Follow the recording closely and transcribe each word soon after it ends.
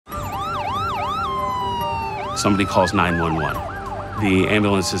somebody calls 911. The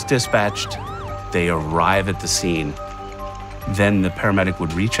ambulance is dispatched. They arrive at the scene. Then the paramedic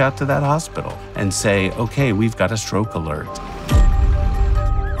would reach out to that hospital and say, okay, we've got a stroke alert.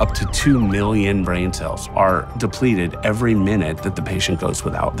 Up to 2 million brain cells are depleted every minute that the patient goes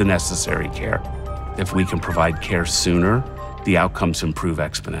without the necessary care. If we can provide care sooner, the outcomes improve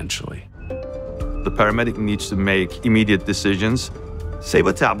exponentially. The paramedic needs to make immediate decisions.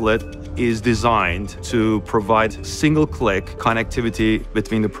 Ceiba tablet is designed to provide single-click connectivity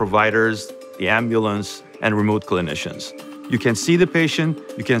between the providers, the ambulance, and remote clinicians. You can see the patient,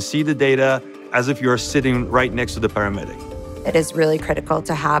 you can see the data as if you're sitting right next to the paramedic. It is really critical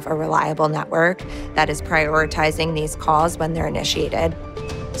to have a reliable network that is prioritizing these calls when they're initiated.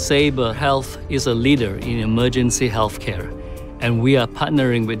 Ceiba Health is a leader in emergency healthcare, and we are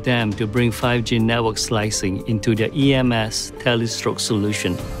partnering with them to bring 5G network slicing into their EMS telestroke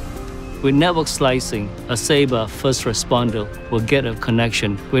solution. With network slicing, a Ceiba first responder will get a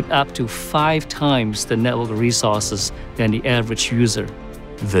connection with up to 5 times the network resources than the average user.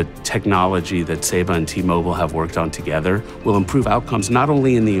 The technology that Ceiba and T-Mobile have worked on together will improve outcomes not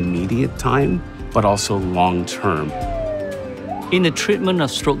only in the immediate time, but also long-term. In the treatment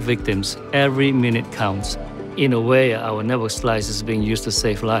of stroke victims, every minute counts. In a way, our network slice is being used to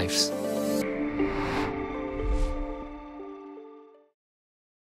save lives.